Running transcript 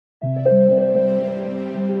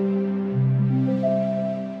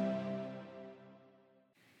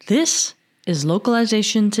This is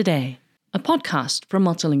Localization Today, a podcast from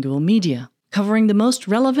Multilingual Media, covering the most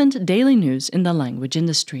relevant daily news in the language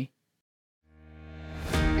industry.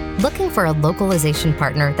 Looking for a localization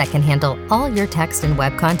partner that can handle all your text and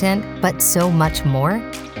web content, but so much more?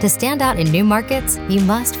 To stand out in new markets, you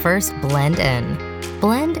must first blend in.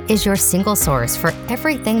 Blend is your single source for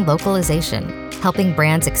everything localization, helping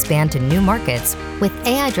brands expand to new markets with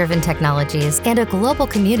AI-driven technologies and a global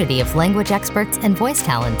community of language experts and voice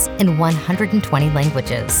talents in 120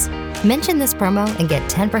 languages. Mention this promo and get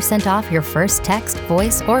 10% off your first text,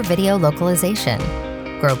 voice, or video localization.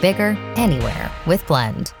 Grow bigger anywhere with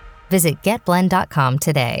Blend. Visit getblend.com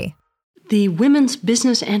today. The Women's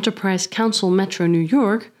Business Enterprise Council Metro New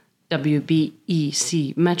York,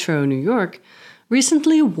 WBEC Metro New York,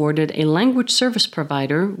 recently awarded a language service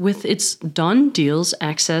provider with its Done Deals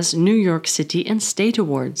Access New York City and State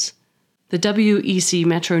Awards. The WEC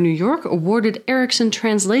Metro New York awarded Eriksen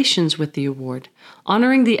Translations with the award,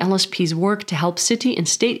 honoring the LSP's work to help city and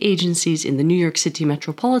state agencies in the New York City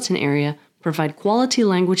metropolitan area provide quality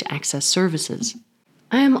language access services.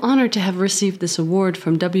 I am honored to have received this award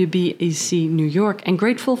from WBEC New York and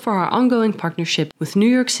grateful for our ongoing partnership with New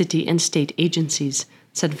York City and state agencies,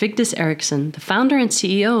 said Vigdis Eriksen, the founder and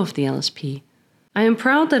CEO of the LSP. I am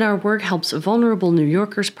proud that our work helps vulnerable New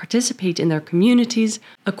Yorkers participate in their communities,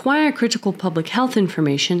 acquire critical public health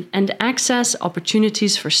information, and access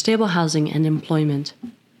opportunities for stable housing and employment.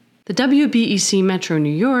 The WBEC Metro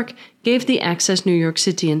New York gave the Access New York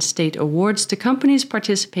City and State Awards to companies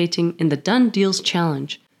participating in the Done Deals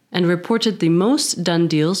Challenge and reported the most done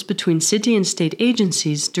deals between city and state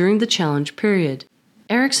agencies during the challenge period.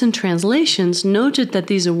 Eriksen Translations noted that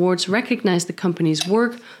these awards recognize the company's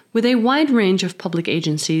work with a wide range of public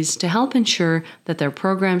agencies to help ensure that their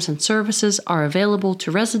programs and services are available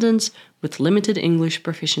to residents with limited English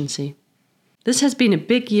proficiency. This has been a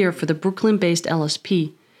big year for the Brooklyn-based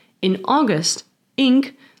LSP. In August,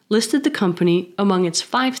 Inc. listed the company among its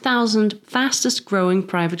 5,000 fastest-growing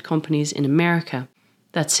private companies in America.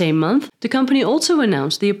 That same month, the company also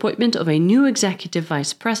announced the appointment of a new executive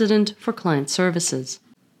vice president for client services.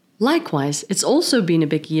 Likewise, it's also been a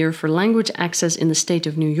big year for language access in the state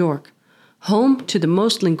of New York. Home to the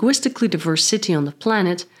most linguistically diverse city on the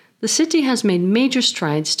planet, the city has made major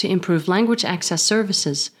strides to improve language access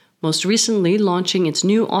services, most recently launching its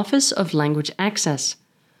new Office of Language Access.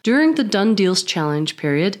 During the Done Deals Challenge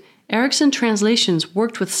period, Eriksen Translations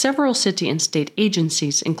worked with several city and state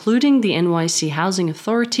agencies, including the NYC Housing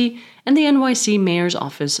Authority and the NYC Mayor's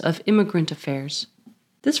Office of Immigrant Affairs.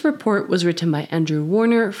 This report was written by Andrew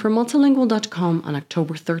Warner for Multilingual.com on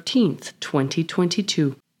October 13th,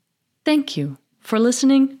 2022. Thank you for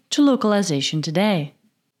listening to Localization Today.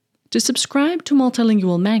 To subscribe to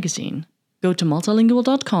Multilingual magazine, go to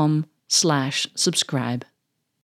multilingual.com/subscribe.